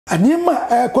Anima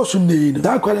kosumne no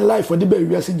that kwale life for the be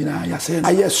wiase nyina ya say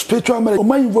aye spiritual marriage o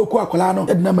man invoke akwala no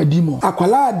edna madimo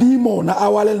akwala dimo na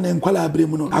awale ne nkwala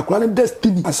abremu no akwala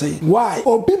destiny asay why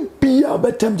obi bia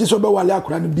obetem je so be wale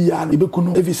akwala no bia no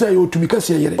ebekunu if say you tumi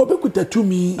kase yere obekuta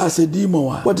tumi as a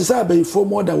dimo what is say for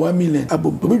more than 1 million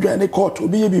abom obi dwan ne court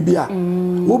obi ye bibia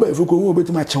wo be fuko wo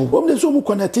betima chew om de so mu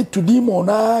connected to dimo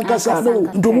na kasa no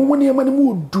ndomo mu ne ma ne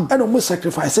mu du e no mu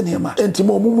sacrifice ne ma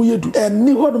entimo mu yedu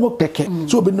enni ho no mo peke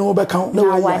so no be count no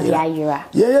way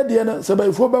yeah de na se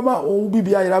ba fo be ma o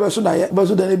bibi ayira be so na ye be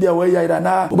so da ne bia wa ayira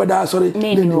na o be da sorry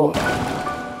no.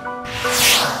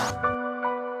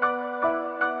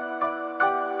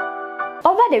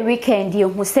 Over the weekend you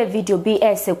who say video be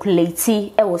circulate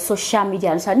e was social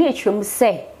media so na etwem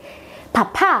say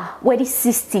papa we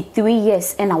 63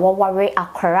 years and our worry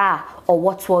akra or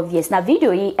what 12 years. Now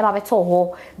video yi eba beto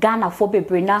ho Ghana for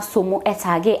bebre na somo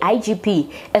etage IGP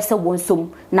ese wonsum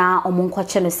na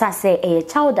omonkwache no say a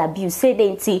child abuse say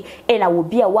denti e na wo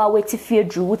bia wa weti fie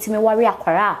dru wutime ware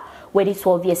akwara wedi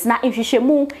 12 years na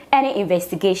nhwehwemu any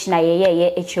investigation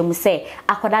ayeye echemu say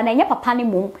akwada na nya papa ne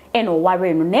mum e no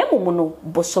ware no na emum no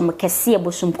bosom kese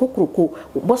bosom kokroko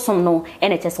bosom no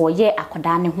ene tese oye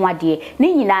akwada ne ho ade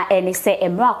ne nyina ene say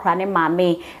emro akwara ne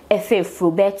maame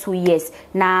efefru be 2 years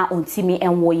na ontimi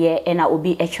enwoye ena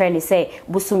obi etwere ne say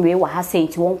bosom we wa ha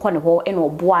senti won kɔ ne ho ena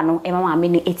oboa no ema maame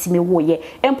ne etimi woye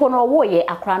empo no woye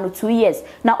akwara no 2 years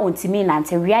na ontimi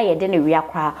nante wia ye de ne wia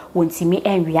akwara wontimi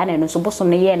enwia ne no so bosom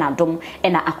ne ye na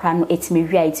ena akra no etime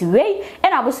wia iti wei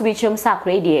ena boso bi chim sa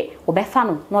akra de obefa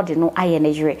no no de no aye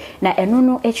nejere na enu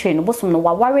no etwe no boso no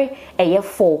waware eye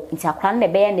 4 nti akra no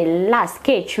be ne last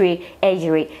ke etwe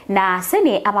ejere na se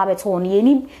ne ababeto no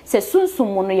yenim se sunsum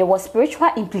no ye was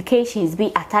spiritual implications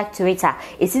be attached to it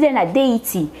esi de na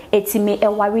deity etime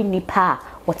eware nipa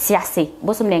otiase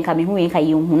bosom ne nka me hu enka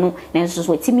ye hu no na nso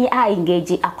so etimi a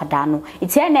engage akwada no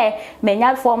itie na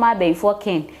menya former bay for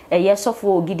king ye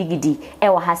Sofo Ogidigdi e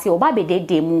wa ha se oba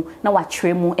bedede mu na wa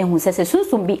twere mu ehu sese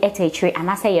sunsum bi etechire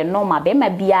anase ye normal be ma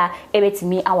bia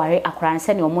ebetimi aware akora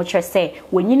nse ne omo kire se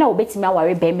wonyina obetimi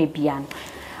aware be ma bia no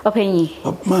openyi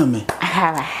mame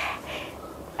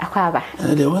akwaba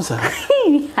de wonsa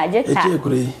ajeta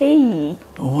echekure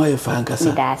o ye fa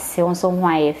nkasa da se wonso ho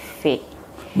aye fe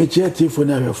me chiatifo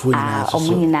na hwefo nyina so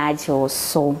omo nyina ajo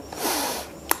so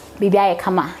bibia ye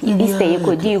kama iste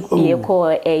yekodi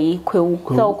yeko kwewu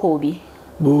so ko bi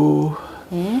bo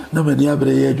na mani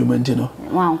abre ye adwumanti no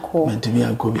wanko mentimi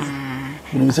anko bi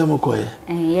mi se mo koye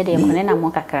ye de mo na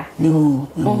mo kakra mi hu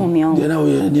mi on de na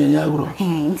we ni anya agro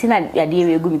ntina yade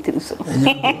we egu mitiri so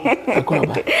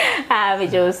akwaba me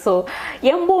jo so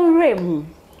yembo nrem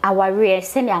aware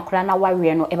se ne akora na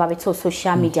aware no eba beto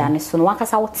social media ne so no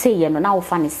wakasa wote ye no na wo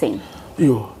fa ne sen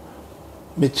yo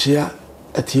me chia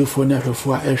atiefo na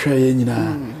hwefo a ehwe ye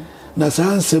nyina na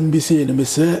sansem bi se ne me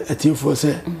se atiefo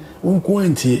se wonko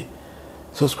antie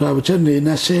subscribe channel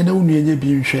na share na wonu enya bi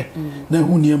nhwe na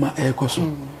hu niema ekoso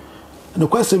no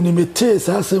kwasem ni mete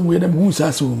sasem we na hu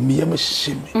sasem mi ya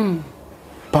mashimi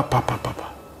papa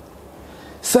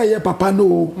say papa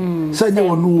no say nye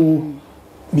wonu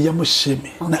mi ya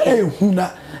mashimi na ehu na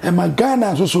e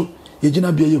magana so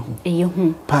yegina bia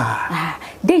yehu pa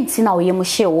denti na oyem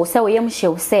hyew say oyem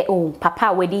hyew say oh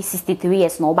papa we 63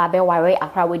 years no ba be ware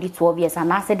akra we 12 years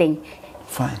and I said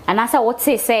fine and I said what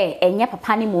say enye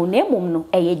papa ni mu na emum no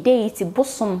eye deity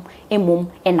bosom emum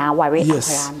e na ware akra no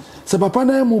se papa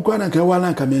na emu kwa na ka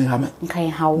wala ka me hame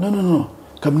nkai how no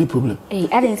kam ni problem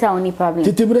I didn't say only problem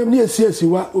titibrem ni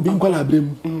asiwa obi nkwala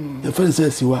abrem the friend say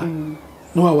asiwa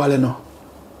no wa wale no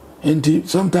enti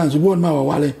sometimes we won't ma wa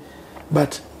wale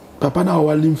but papa na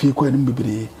wale mfi kwa ni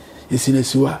bibire esina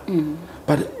siwa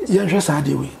but yenhwe sa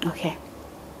de we okay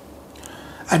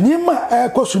anima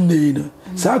kosumne no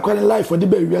sa kwale life for the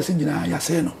be wiase nyina ya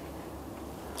say no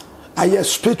aye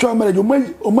spiritual marriage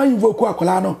o man invoke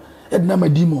akwala no edna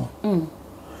madimo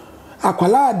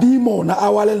akwala dimo na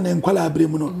awale ne nkwala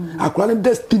abremu no akwala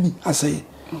destiny asay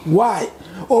why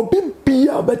obi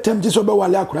bia obetem je so be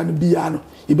wale akwala no bia no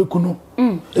ebekunu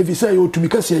if say you tumi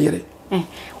kase yere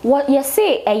what you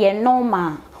say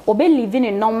normal obe living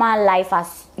a normal life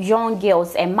as young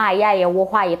girls and my ya wo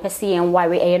hwa ye pese yen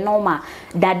ware normal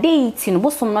that day tin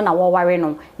bosom no na wo ware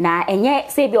no na enye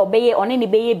say bi obeye one ne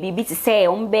beye bibi ti say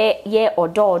ombe ye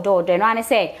odo no ane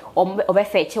say obe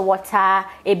fetch water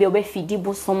ebi obe fidi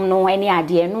bosom no ene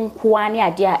ade no nko ane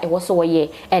ade a ewo so wo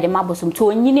ye de ma bosom to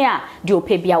onyini a de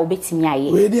opebia obetimi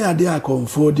aye we dey ade a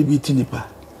comfort de bitinipa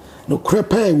no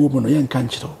krepa e wo mo no yen kan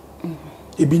chiro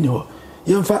ebi ni ho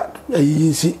yen fa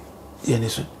ayinsi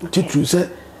yeniso titru se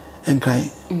enkran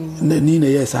ni na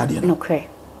yes ade no okay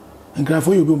enkran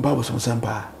fo yobi mpa bosom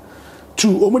sempa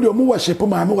 2 omo de omo worship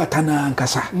maame watana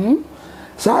nkasa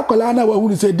sa akola na wa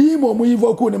hunu se dimo omo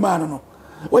yivo ku ne ma no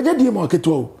waje dimo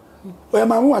keto o we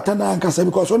maame watana nkasa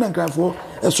because one nkranfo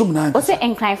esum na nkasa o se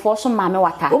nkranfo so maame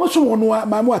wata omo sum wono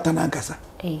maame watana nkasa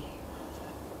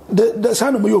de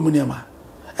sa no mo yomu ne ma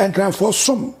nkranfo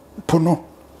sum pono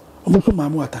omo sum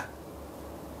maame wata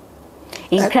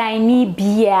Inkrani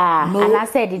bia ana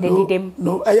said dem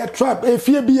no aya trap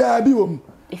efie bia bi wom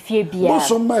efie bia mo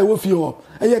so mai wo fie ho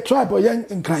aya tribe oyan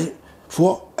nkran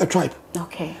for a tribe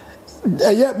okay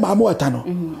aya mamu ata no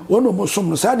wono mo so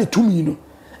no sa de tumi no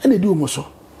ene di mo so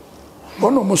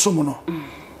wono mo so no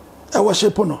e wo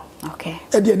shepo no okay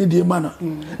e de ani die ma no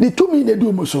ni tumi ne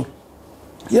di mo so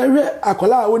ye hwe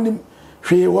akola wonim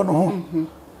hwe wono ho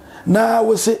na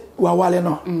wo se wawale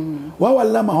no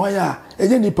wawale na ma ho ya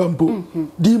eje ni pampo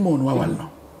demon wawale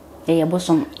no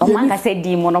bosom o man ka se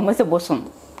demon o mo se bosom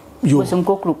bosom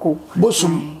kokruku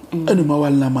bosom enu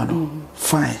mawale na ma no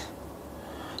fine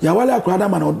ya wale akura na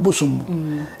ma no bosom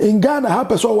in Ghana ha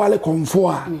person wale konfo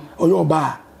a oyo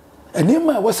ba eni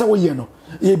ma wasa wo ye no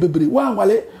ye bebre wa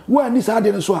wale wa ni sa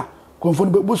de no so a konfo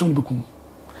no bosom bekum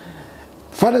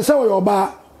fa de sa wo yo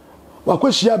ba wa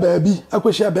kwahia baabi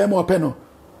akwahia ba ma ope no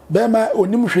bema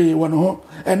onim hwe wono ho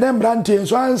ene mbrante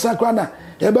nso ansa kwa na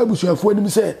e ba busuafo anim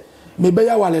se me be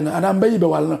ya wale no ana mba yi be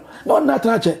wale no na on na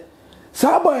trache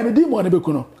sa boy ne dimo ne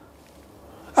beku no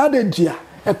adentia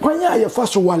e kwanya ye fa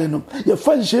so wale no ye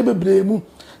fa nhye bebre mu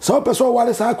sa o peso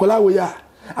wale sa akola wo ya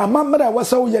amamra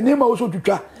wasa wo ye ne ma wo so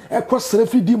twitwa e kosere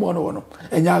fi dimo no wono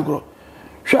enya agro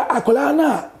hwe akola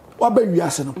na wa ba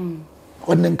wiase no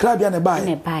wodne nkrabia ne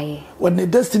bae wodne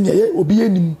destiny ye obi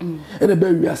anim ene ba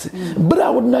wiase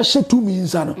bra wodna hye tumi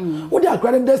nsa no wodi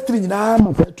akware destiny nyina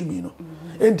ma fa tumi no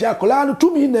enti akola no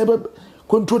tumi na be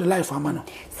control the life ama no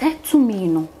se tumi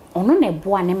no ono na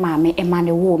boa ne maame e ma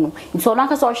ne wo no nti ono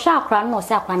aka so hye akra no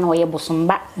se akra na oye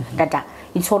bosomba dada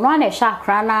nti ono na hye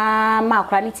akra na ma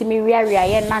akra ni timi wiawia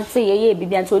ye nante ye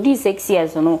bibia nti odi 6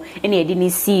 years no ene edi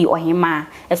ni si ohima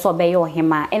e so be ye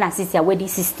ohima e na sisi a wedi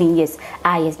 16 years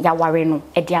yes ya ware no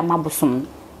e di ama bosom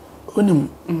onim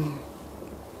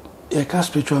e ka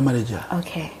spiritual manager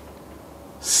okay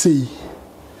see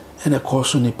ene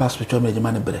course ni spiritual manager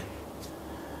man bre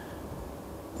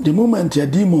the moment ya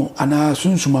dimo ana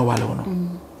sunsuma wale wono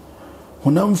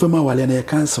honam fema wale na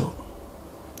cancel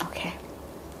okay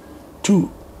 2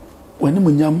 wani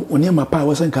munyam woni mapa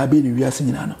wasan ka be ni wiase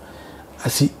nyina no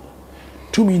asi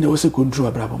 2 mi na wose control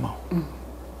abrabo ma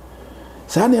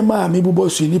sa na ma me bubo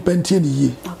su ni pantie ni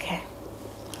yi okay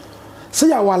se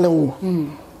ya wale wo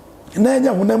na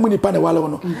enya honam ni pa na wale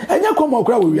wono enya komo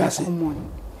okra wo wiase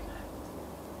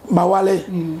ma wale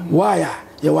waya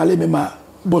ya wale me ma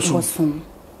bosom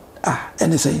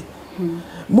ene say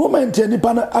moment ni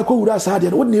pa na akowura sa de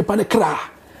wo ni pa na kra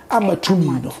ama tumi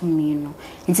no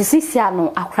nti sisia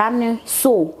no akra ne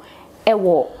so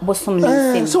ewo bosom ne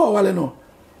nsem so wale no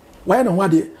why no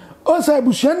wade o say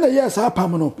busuan na yes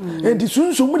apam no nti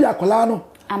sunsun mu de akola no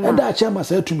e da ache ma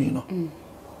sa tumi no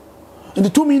nti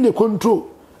tumi ne control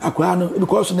akola no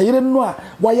because na yire no a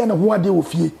waya na ho ade wo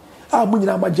fie a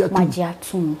munyina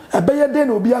magiatum abeye de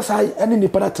na obi asai ene ni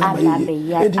para tama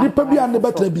ye nti nipa bia ne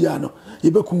betra bia no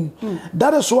ye bekum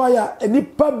that is why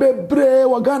nipa bebre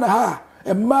wa Ghana ha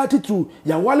e matitu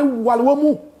ya wale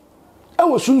wamu e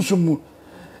wo sunsun mu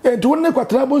enti wonne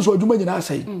kwatra bo so adwuma nyina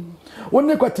asai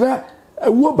wonne kwatra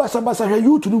wo basa hwe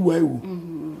yutu ni waewu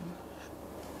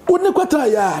wonne kwatra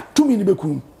ya tumi ni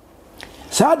bekum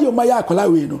saadi o maya akola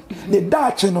we no ne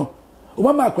daache no o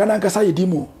mama akwa na nkasa ye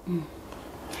dimo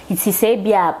iti se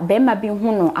bia bema bi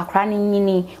hu no akra ne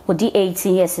nyini odi 18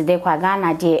 years de kwa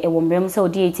Ghana de e wo mrem se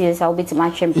odi 18 years a obetima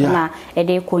twempena e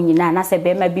de ko nyina na se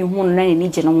bema bi hu no na ne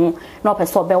gye no ho na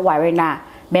opeso be ware na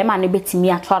bema ne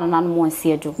betimi atwa no na no mo nse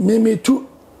edu me tu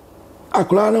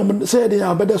akra na se de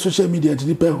ya beda social media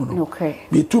ti pe hu no okay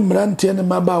me tu mrante ne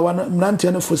maba wa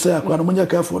mrante ne fo se akra no munya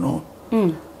ka fo no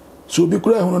so bi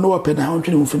kura hu no wo pe na ho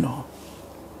twene hu fi no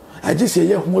aje se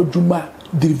ye hu adwuma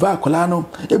deriva akola no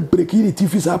e break iri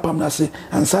tifi sa pam na se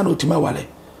ansa na otima wale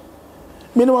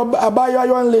me no abayo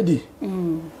young lady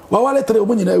wa wale tere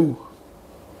omu nyina ewu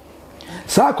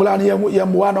sa akola no ye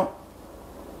mwa no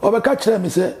obeka kire me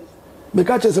se me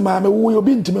ka kire se ma me wu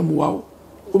obi ntime mwa wo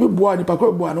obi boa ni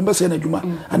pakwa boa no be se na adwuma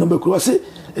ano be kuro se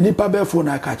nipa be fo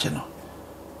na aka kire no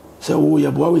se wo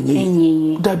ye boa we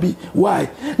nyi dabi why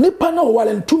nipa na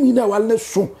wale ntumi na wale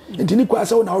so enti ni kwa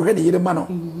se wo na wo hwe ne yire ma no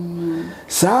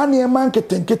saa ne man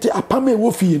ketenkete apame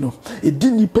wo fie no edi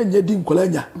nipa nya di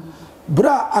nkolanya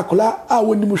bra akola a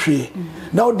woni mu hwe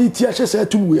na odi ti ahye sa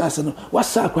tum wi ase no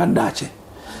wasa akwa ndaache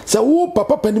se wo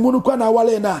papa panimu no kwa na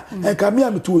wale na enka me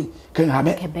ametuo kan ha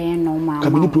me ka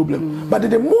me problem but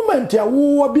the moment ya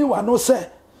wo bi wa no se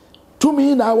to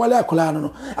me na wale akola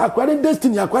no akola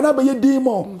destiny akola ba ye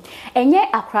dimo enye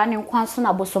akola ne nkwanso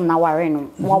na bosom na ware no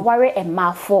wo ware e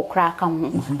mafo kra ka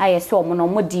ho ayese omo no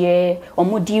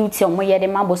omodi uti omo ye de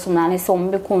ma bosom na ne se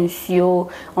omo be konsuo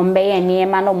omo be ye ne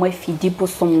ma no omo afidi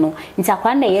bosom no nti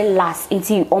akola na ye last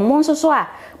nti omo nso so a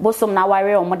bosom na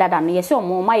ware omo dada no yese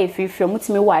omo ma ye frifri omo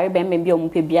timi ware be me bi omo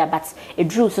pe bia but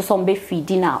edru so so omo be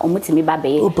fidi na omo timi ba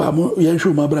be opa mo ye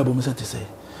hwe mo abra bo mo sate say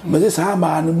me say sa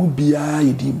ma no mu bia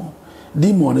ye dimo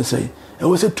demon say e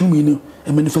was to me no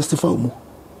e manifest fa mu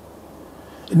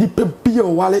ni pepia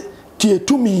wale tie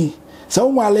to me sa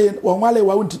wale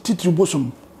wa titru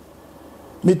bosom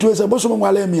me to say bosom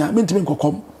wale me a me ntimi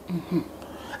nkokom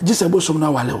ji say bosom na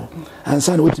wale o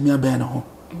ansa na wetimi aben na ho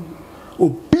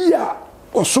obia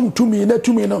osom to me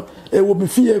no e wo me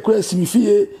fie kura si me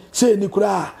fie say ni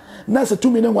kura na say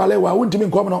to me no wale wa wontimi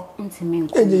nkom no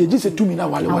enye ji say to me na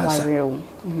wale wa sa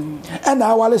e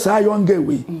na wale sa younger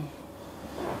we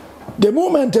the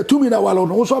moment to me na walo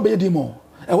no so be dimo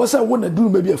e wo say wo na duru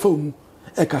ma bi afa mu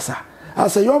e kasa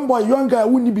as a young boy younger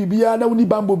woni bibia na woni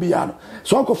bambo bia no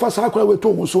so akofa sa akora we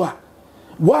to ho so a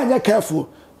wo anya careful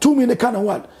to me ne kana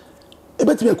what e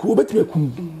betime ku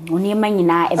oni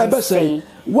manyina e be say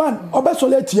one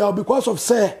obesolate ya because of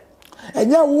say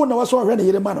enya wo na waso hwe ne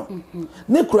yire ma no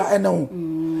ne kura ene ho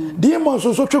demon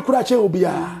so twekura che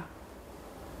obia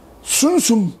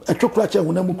sunsum etwekura che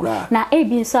ho na mu kura na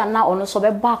ebi nso na ono so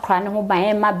be ba akra ne ho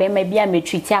ban ma be ma bia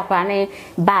metreat akra ne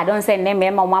ba don say ne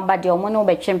me ma mo aba de omo no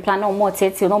be twempla na omo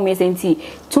tete no me senti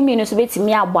to me no so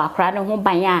betimi abo akra ne ho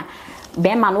ban a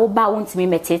be ma no ba wontimi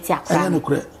metete akra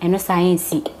eno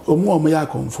science omo ya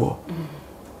konfo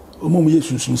omo ye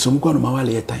sunsum so kwa no ma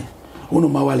wale yetan ono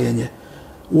ma wale enye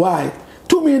why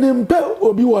to me ne mpe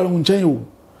obi wale nchen o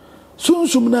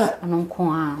sunsum na nko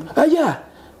a aya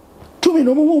to me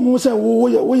no mo say wo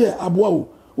ye aboa o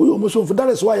wo yo mo so for that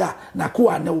is why na ko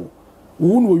ane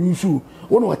wo no yusu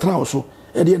wo no tra so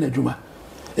e de na adwuma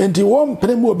enti wo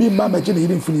mpene mo obi ma ma gye ne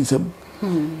yiri mfini nsam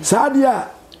saa de a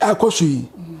akoso yi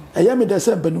eya me de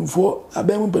se mpanumfo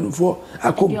aban mpanumfo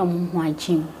akom yo mo ho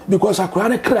agim because akora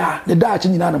ne kra ne da achi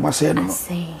nyina na masɛ no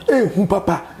hu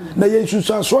papa na ye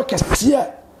susu so kese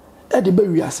e de ba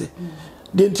wiase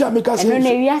de ntia meka se no na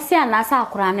wiase anasa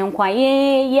akora ne nkwa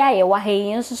ye aye wa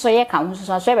he nso so ye ka ho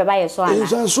so so be ba ye so ana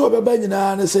nso so be ba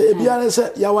nyina ne se ebia ne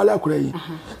se ya wale akora yi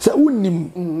se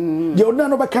unnim ye ona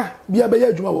no beka bia be ya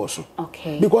adwuma wo so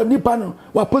okay because nipa no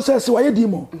wa possess wa ye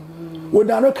dimo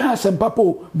wona no ka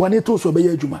sempapo bone to so be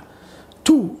ya adwuma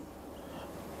two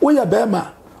wo ya be ma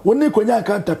woni konya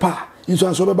kanta pa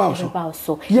nso so be ba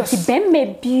so ti ben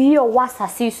me bi o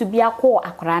wasase su bia ko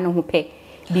akora ne ho pe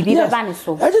bibi be ba ne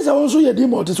so e je se won so ye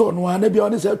dimo te so no ana bia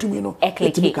oni se atumi no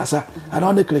etimi kasa ana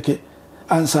oni kleke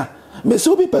ansa me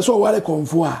so bi person wale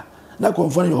konfo a na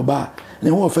konfo ne oba ne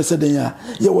ho ofese den ya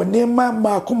ye woni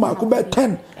ma ko be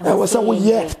 10 e wo se wo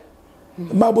ye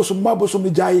maboso mi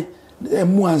jai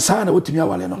mu ansa na otimi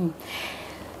awale no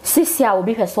sisia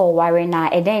obi person ware na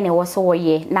eden ne wo so wo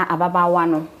ye na ababawa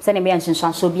no se ne be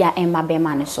nsunsan so bia emma be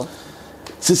ma ne so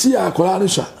sisia akola no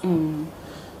sha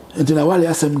enti na wale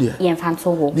asem dia ye mfanto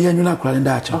wo ne yanyu na akola ne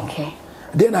da acha okay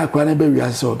de na akola ne be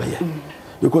wiase so be ye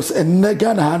because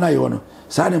enega na ha na yo no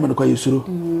sa ne man kwa yesuro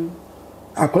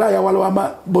akola ya wale wa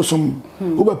ma bosom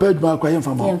wo be pa aduma akola ye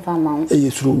mfama e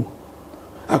yesuro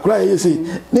akola ye sei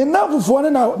ne na fufo ne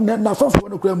na fafo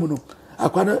no kura mu no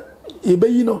akola e be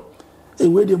yi no e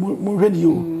we de mu hwe ne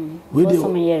yo we de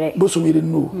bosom yire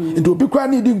no enti obi kwa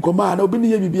ne di nkoma na obi ne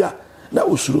ye bibia na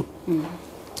osuro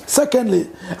secondly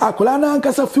akola na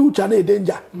ankasa future na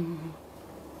danger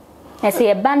ese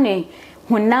e ba ne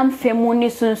hunam femu ni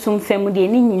sunsum femu de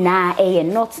ni nyina eye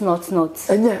not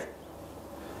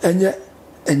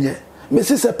enye me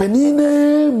se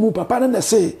penine mu papa na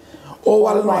se o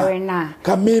wale na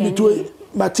ka me bi to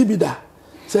matibida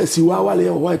se si wa wale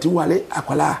o wa ti wale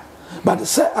akola but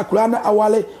se akola na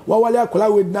awale wa wale akola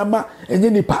we na ma enye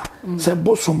nipa se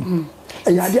bosom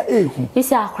eyadia ehu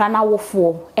isi akola na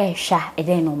wofo ehwa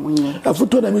eden no munye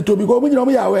afuto na mi to bi ko munyina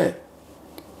mo ya we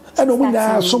eno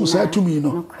munya som sa tumi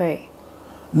no okay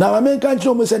na ma men kan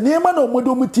chiro mo se nema na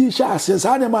omodo mu ti sha ase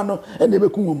sa nema no ene be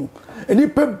kun mu eni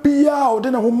pe bia o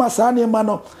de na ho ma sa nema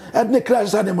no ene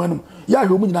crash sa nema no ya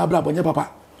hwe munyina abra bonye papa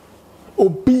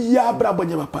obi ya abra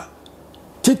bonye papa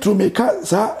titru me ka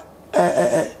sa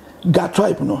ga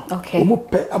tribe no o mo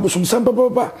pe abusum sampa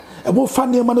papa e mo fa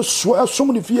nema no so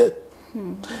asom ni fie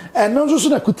eno nso so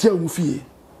na kutia mu fie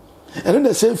eno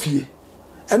na se fie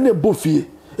eno bo fie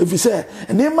efi se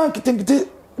nema kitenkite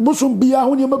busum bia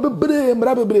ho nyema bebre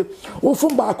mra bebre wo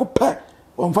fom ba ko pe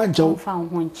on fa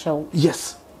nchew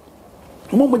yes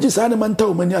mo mo ji sa ne man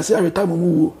taw mani ase ahweta mo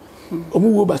mu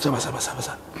wo basa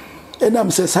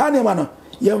enam se sa ne ma no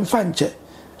ye mfa nche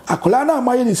akola na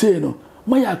amaye ni sei no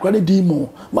maye akora ne di mo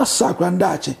masa akora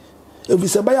ndache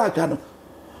evise ba ya aka no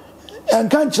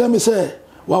enka nchira me se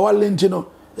wa wale nti no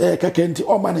kakenti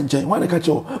o ma ne nchen wan ka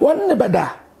cho wan ne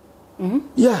beda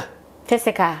yeah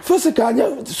physical nya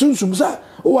sunsum sa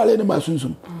o wale ne ma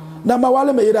sunsum na ma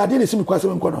wale me yira de ne simi kwase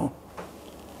me nkono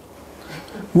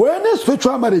when is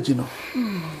spiritual marriage no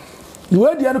the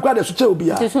way the anko de so che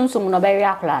obi a sunsum no be wi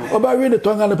akola no oba wi ne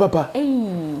tonga ne papa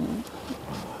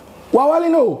wa wale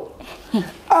no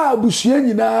busua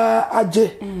nyina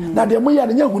age na de mo ya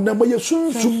ne nyahuna mo ye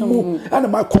sunsum mu ana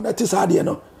ma connect sa de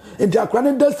no enti akora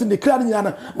ne destiny kra ne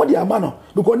nyana mo de ama no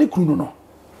because ne kunu no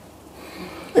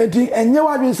enti enye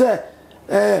wa dwen se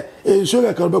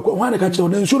ensuga ka be ko wan ka che no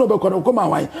ensuga be ko no ko ma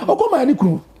wan o ko ma ne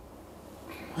kunu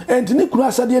enti ne kunu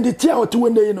asade enti tia o te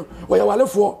wende yi no o ya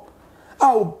walefo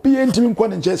obi enti mi nko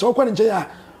ne nche se o ko ne nche ya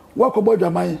wa ko bodwa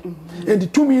man enti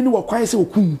tumi ni wo kwan se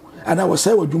okun ana wo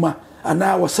sai wadwuma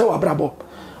ana wo sai wabrabo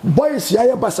boys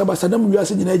ya basa na mu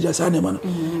wiase nyina agya sa ne ma no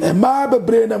ma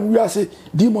bebre na mu wiase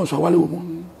demons wale wo mu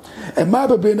ma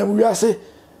bebre na mu wiase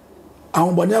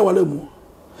ahobone wale mu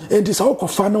enti sa wo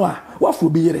kofa no a wafo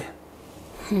bi yire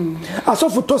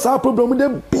asofo to sa problem de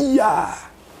bia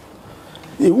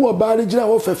ehu oba re gina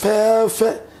wo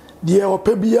fefefe de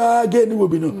opa bia ge ni wo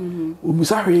bi no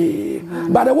omusa hwe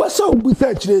but the was so good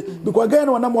chire because again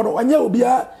na mo anya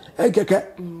obia ekeke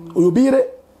oyobire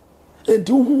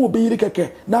enti hu obire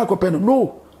keke na akopɛ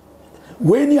no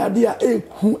we ni ade a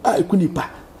ehu a ekunipa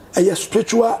eye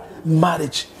spiritual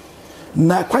marriage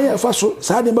na kwaya fa so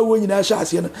saa de ma wo nyina sha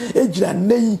ase no ejira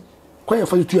nei kwaya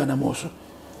fa tu ana mo so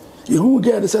ehu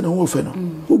ge de se no ho fe no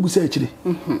obusa chire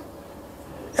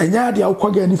enya ade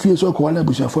akwa ge ni fie so ko wala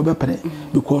busuafo be pere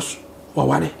because wa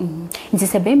ware nti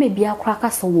se be me bia kra ka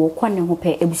so wo kwa ne ho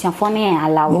pe ebusuafo ne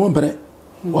alawo no pere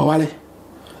wa wale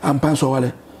ampan so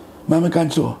wale mama kan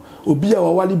so obi a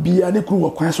wa wale bia ne kru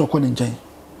wa kwan so ko ne nchen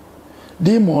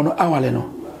di mo no awale no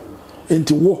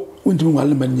enti wo untimi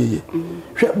wale man yeye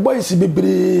hwe boys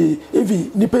bebre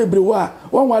evi ni bebre wa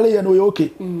won wale ye no ye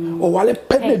okay o wale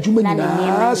pede djuma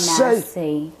nyina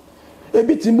sai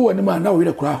ebi timbo wani ma na wo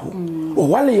yire kura ho o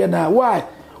wale ye na why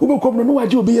ubekom no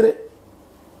waje obire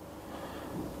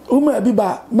uma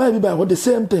biba ma biba what the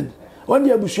same thing on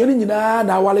the abusuani nyina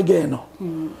na wale ge no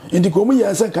indi ko mu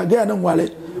ye san ka ge na wale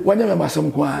wanya me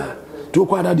masam kwa to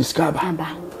kwa da discover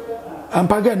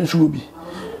ampa ge no shu obi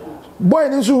boy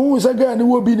ni so hu sa ge ni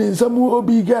wo bi ni nsam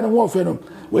obi ge no wo fe no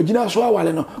wagina so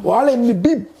awale no wale ni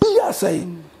bibia sai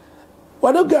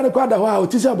wado ge no kwa da ho a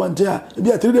otisi abonte a bi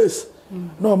 3 days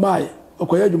no mai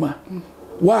okoya djuma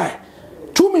why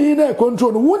tumi na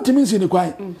control no wontimi nsi ni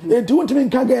kwan enti wontimi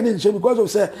nka ge ni nche because of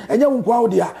say enya wo kwa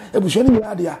odia ebusuani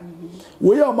nyina dia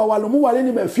wo ye o ma wale mu wale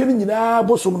ni mafie ni nyina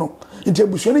bosom no enti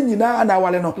ebusuani nyina na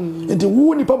wale no enti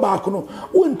wo nipa baako no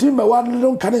wontimi ma wale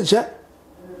no nka ni nche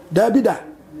dabida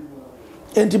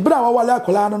enti bra wale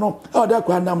akola no o da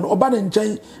kwa nam no oba ne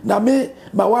nchen na me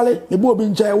ma wale me bo obi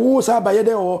nchen wo sa ba ye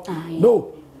de o no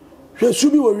hwe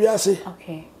subi wo wiase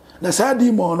okay na sa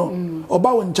di mo no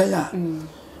oba wo nchen a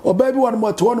oba bi won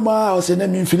mo to won ma o se na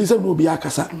mi mfilise no obi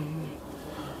akasa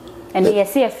and you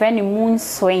see a friend moon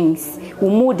swings who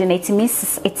mood and it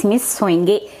miss swing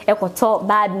it ekoto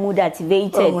bad mood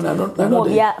activated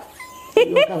obi a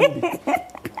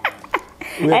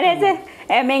and it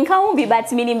men kan be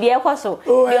but meaning be ekoso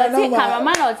you see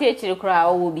cameraman or teacher kra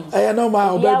o bi eh no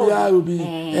ma oba bi a obi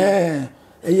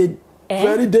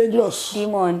very dangerous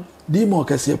demon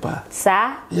kase pa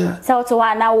sa so to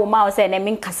wa na wo ma o say na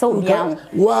men kasa obi an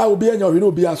wa obi anya hwe no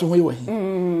obi aso ho ye wa hi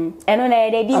eno na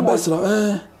e demon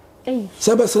abasra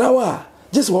sebesra wa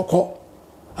just woko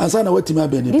ansa na watimi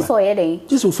abani pa this oye dey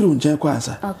just ofiri unchen kwa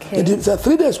ansa okay it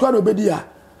 3 days kwa no bedi a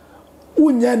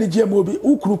unya ni je mobi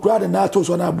ukurukura de na to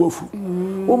so na abofu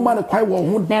o ma ne kwai wo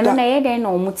ho na no na ye dey na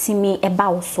omutimi e ba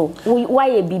wo so why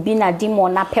e bibi na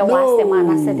demon na pe wa asema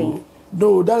na se dey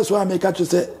no that is why I make it to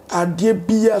say adie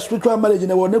bia spiritual marriage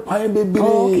na won kwan bebere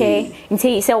okay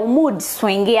nti say mood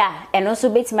swing ya and also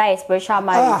bet my spiritual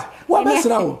marriage wa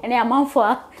besra o ene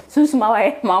amanfo susuma wa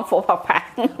amanfo papa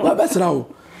wa besra o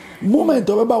moment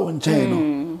obeba won chen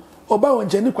no oba won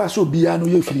chen ni kwaso bia no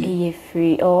ye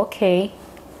free okay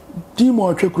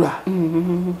demon twekura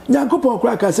nyankopon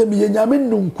kura ka se me nyame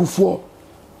nunkufo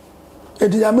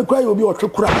edi nyame kura ye obi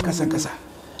otwekura kasa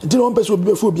enti no mpese obi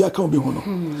befo obi aka obi ho no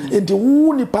enti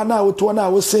wu nipa na woto na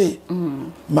wo se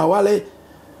ma wale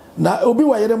na obi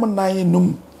wa yere mo nan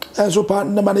num and so pa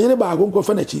na yere ba agonko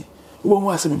fa na chi wo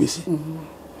hu asem besi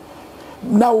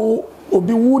na wo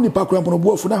obi wu ni pakura mpono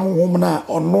buofu na honhom na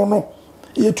ono no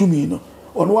yetumi no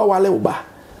ono wa wale uba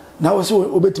na wo se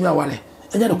obetumi awale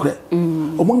enya no kure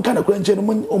omo nka na kure nche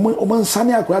no omo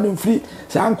nsane akura no mfiri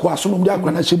se anko aso no mdi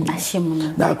akura na hyemu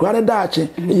na akura ne daache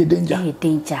eye danger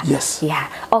yes yeah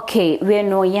okay we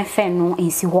no ye fe no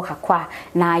ensi ho kakwa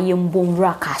na ye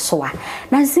mbomra kaso a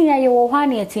na nsin ya ye wo hwa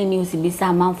na eti news bi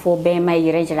sa manfo be ma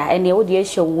yirejira ene wo de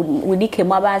ehwe wudi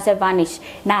kema ba se vanish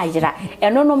na ajira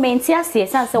eno no menti ase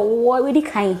sanse wo wudi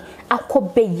kan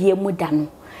akobe ye mu da no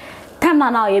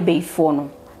tama na ye be ifo no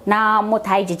na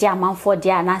motai jeje amanfo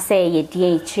dia na se ye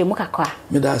die echi mu kakwa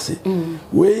me da se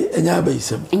we enya ba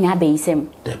isem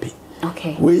dabi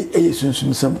okay we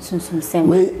sunsum sam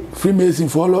we freemason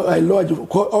follow I lodge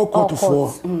all court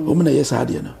for o me na yes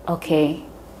ade no okay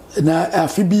na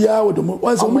afibia wo do mo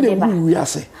once o me na wi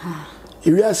ase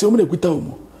o me na kuta o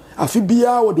mo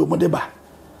afibia wo do mo de ba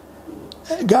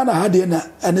Ghana hade na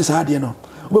ene sa ade no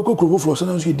we kokro for so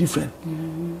na so different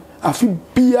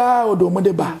afibia wo do mo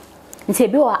de ba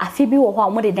ntebi wo afibi wo ho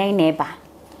mo de dan na eba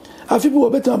afibi wo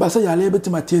betima ba se yale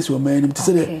betima tiesi wo manim ti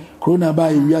se de corona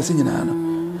ba yi ase nyina no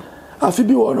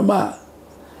afibi wo no ma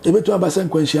ebetima ba se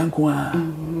nkwanhia nko a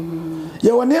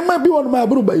ye wo ne ma bi wo no ma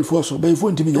buru ba ifo so ba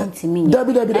ifo ntimi nya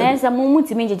dabi ensa mo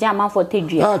mutimi jeje amanfo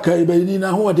tedua kai ba ni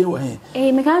na ho de wo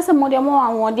he me kan se mo de mo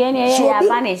anwo de ne ya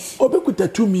vanish obekuta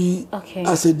tumi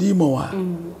as a demon wa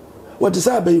what is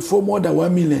that ba ifo more than 1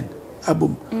 million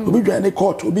abum obi dwan ne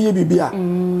court obi ye bibia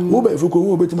wo ba ifuko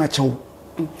wo betima chewo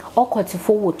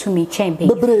okotifo wo tumi chembe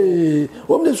bebre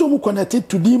wo mde so mu connected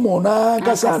to demon na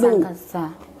kasa no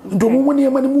ndo mu ne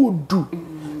ma ne mu du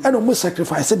eno mu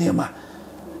sacrifice ne ma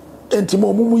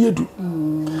entimo mu yedu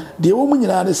de wo mu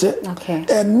nyina ne se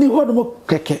enni ho no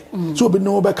keke so obi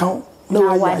no be kan na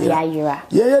wa ya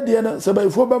ye de na se ba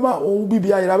ifo ba ma o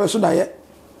bibia ira be so na ye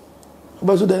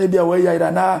obaso da ne bia wa ya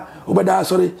ira na obeda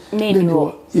sorry ne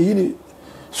no ye ni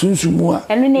sunsumu a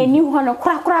enu na ni ho no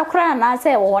kra na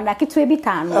se wo na kitu ebi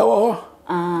ta no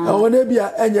wo na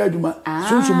bia enya adwuma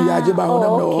sunsumu ya age ba ho na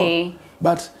no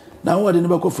but na ho de ne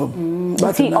ba ko fam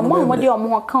but omo de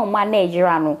omo kan omo na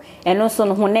ejira no enu so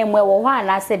no ho na emu wo ho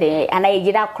na se de ana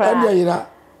ejira kra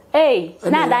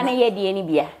na da na ye de ni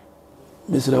bia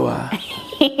Mr. Wa.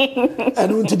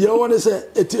 Anu nti de won se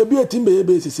ebi etim be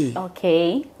be sisi.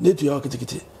 Okay. Ne tu ya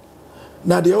kitikiti.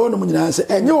 Na de won mu nyina se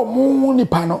enye omu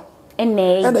nipa no.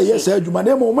 Ena yes adwuma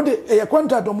na mo de e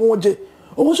contract mo je.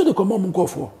 Omo so de komo mu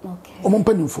nkofo. Okay. Omo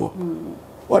mpanimfo.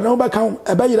 Wona ba kan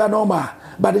e ba yira no ma,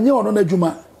 ba de nye ono na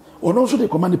adwuma. Ono so de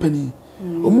komo nipa ni.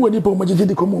 Omu woni pa mo je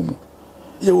de komo mu.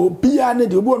 Ye obia ne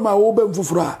de obi won ma wo ba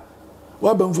mfufuro a.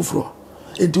 Wa ba mfufuro.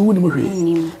 Enti wuni mo hwe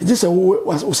enti se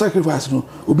wo sacrifice no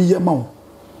obi ye ma wo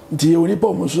enti ye woni pa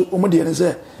mo so mo de ne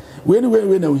se we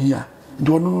na ohia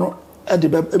enti ono no e de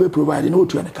be provide na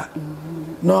otu aneka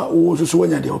na wo so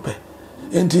wanya de ope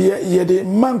enti ye de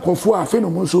mankofo a fe no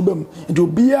mo so bam enti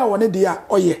obi a woni de a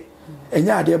oye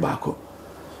enya ade ba ko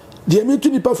de mi tu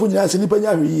ni pa fo nyina se ni pa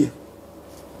nya hwe yie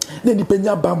na ni pa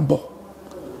nya bambo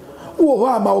wo ho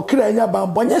ama okra anya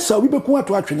bambo nya sa obi be ku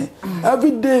ato atwene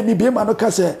every day mi be ma no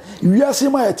ka se wiase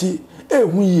ma yati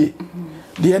ehu yie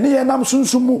de ne ye nam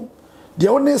sunsumu de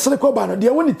woni sere ko ba no de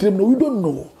woni trim no we don't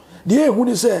know de ehu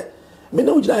ni se me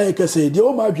na ujira ye ka se de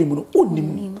o ma adwemu no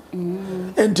onim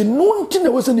enti no nti na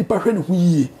wo se ni pa hwe ne hu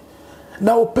yie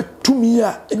na opetumi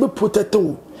a ebe protect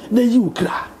wo na yi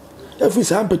ukra every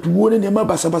time petu wo ne ma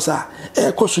basa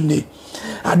e koso ne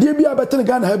ade bia betene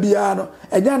Ghana ha bia no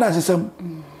enya na sesam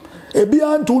ebi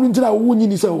anto ntina wo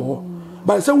nyini se wo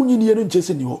ba se wo nyini ye no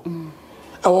nchese ni ho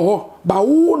ho ba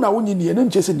wo na wo nyini ye no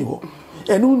nchese ni ho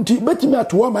enu nti betimi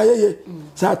ato ma yeye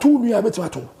sa ato nua betimi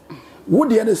ato wo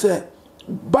de ne se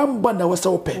bamba na wasa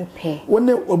ope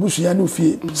wone obusuya no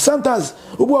fie sometimes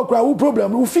obu akura wo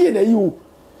problem wo fie na yi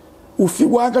wo fie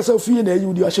wo aka sa fie na yi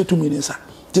wo di ahyetu mi ne sa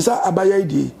ti sa abaya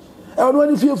idi e wono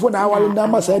ni fie fo na awale na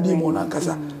masa di mo na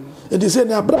nkasa enti se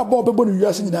na bra bo bebo no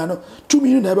wiase nyina no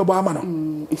tumi na ebebo ama no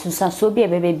nsusa so bi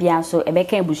ebebe bia so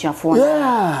ebeka ebusuafo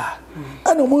yeah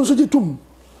ana mo nso gitum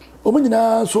o mo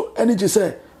nyina so eni je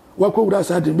se wakọ wura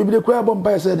sa de bibide kwa bo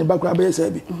mpa se ne bakwa ba se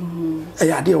bi e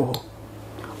ya de ho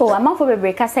amafo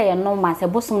bebe ka se ye normal se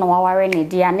bosom na waware ne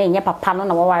dia na enye papa no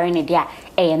na waware ne dia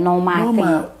e normal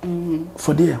thing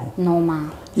for there ho normal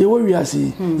ye wo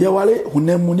wiase ye wale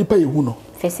hunam nipa ye hu no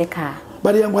physical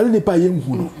but ye wale nipa ye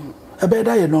hu no ebe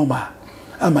da ye normal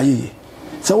ama ye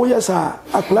so wo yes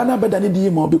akula na beda ne di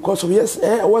mo because of yes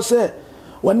wo se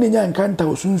wonne nya nkanta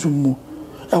osunsun mu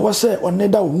wo se onne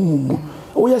da huhum mu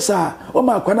wo yes o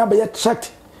ma akwa na be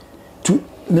attract to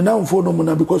ne na mfo no mu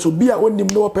na because obi a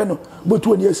onim no ope no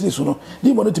botu oni asiri so no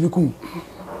di mo no tibi kum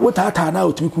wo tata na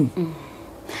o tibi kum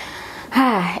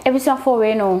every for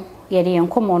we no ye de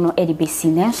enkomo no e de besi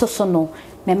na enso so no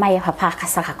me ma ye papa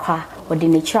kasa kakwa o de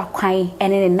nature kwan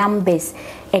ene ne numbers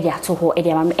e de ato ho e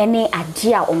de ma ene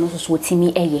ade a ono so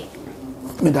timi eye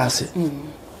me da se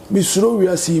mi suro wi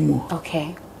asimu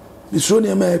okay mi suro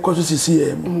ne ma e kwaso sisi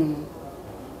e mu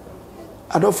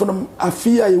adofo no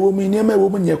afia ye wo mu ne ma wo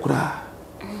mu nye kura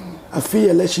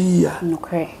afia la shi ya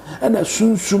okay ana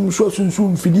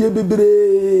sunsum fidie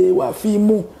bebre wa afi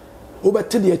mu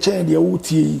obete de chen de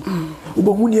wotie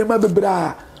obohu ne ma bebre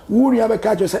a wo nua be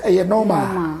ka jo se eye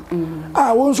normal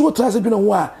won so tra se dwene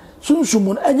ho a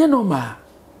sunsum no enye normal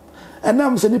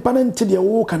enam se nipa na nte de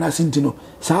wo kana sinti no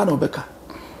saa na obeka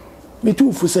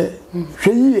mitufu se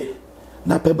hweyie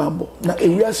na pebambo na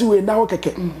ewiase we na ho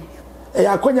keke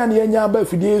akonya ne nya ba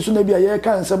fidie so na bia ye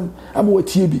ka nsem ama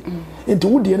watie bi enti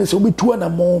wodie ne se obetu na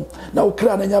mo na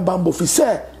okra na nya bambo fi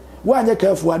se wanye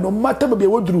kafu no mata ba bia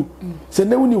woduru se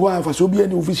ne woni ho afa so bia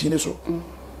ne ofisi ne so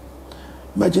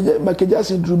makeja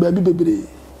sin duru ba bi bebre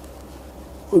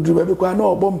oduru ba bi kwa na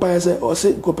obom pa se o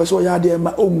se ko pese ya de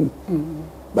ma omu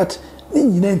but ni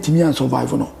nyina ntimi an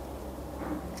survive no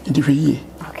enti hweyie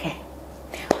okay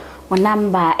one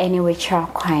number anyway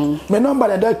kwan my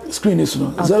number that screen is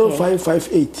no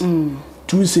 0558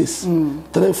 26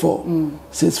 34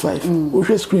 65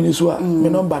 o screen is wa my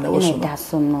number na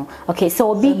was no okay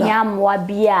so obi hia mwa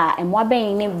bia mwa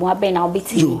ben ni mwa ben na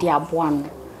obiti di aboa no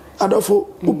adofo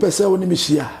o pese woni me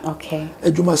hia okay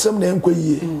adwumasem na enkwa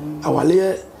yie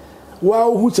awale wa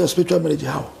hu spiritual marriage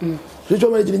how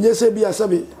spiritual marriage ni nyese bia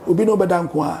sabe obi no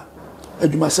bedanko a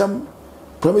adwumasem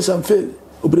promise and fail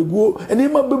obreguo ene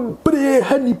ma bebre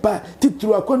hanipa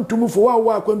titru akwantum fo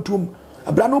wa akwantum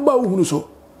abra no ba uhunu so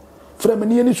frame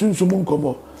ne ni sunsum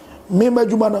nkomo me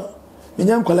madwuma no me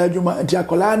nya nkwala adwuma anti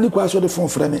akola ni kwa so de fon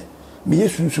frame me ye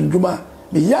sunsum dwuma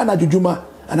me ya anadwuma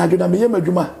anadwuna me ye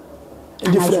madwuma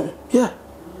ndi frame yeah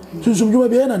sunsum dwuma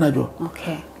be na anadwo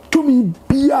okay tumi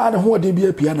bia na ho de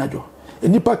bia pia anadwo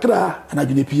enipa kra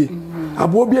anadwuna pie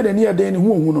abo bia na ni eden ne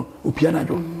ho hu no opia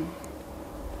anadwo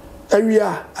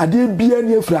awia ade bia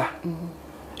ni afra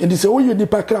ndi se wo ye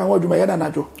nipa kra ho adwuma ye na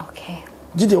anadwo okay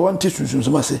gide won ti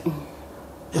sunsum ase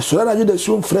ya so na juda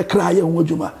so mfre kra ye ho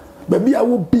adwuma ba bia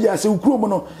wo bia se ukuro mo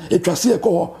no etwase e ko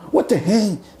ho wote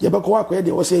hen ye be ko akwa ye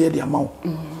de wo se ye de amawo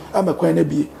ama kwa na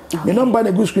bie me number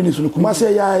na go screen is no kuma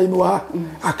se ya mi wa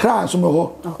akra so me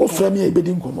ho o fra me e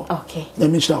bedi nkomo okay na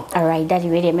mi sha all right daddy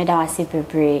ready me da wase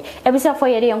pebre e be say for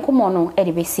ye de nkomo no e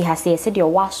de be si ha se de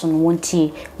wa so no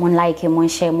wonti mon like mon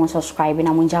share mon subscribe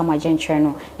na mon jama gen channel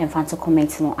no en fan to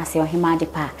comment no ase o hima de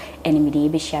pa enemy de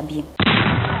be share bi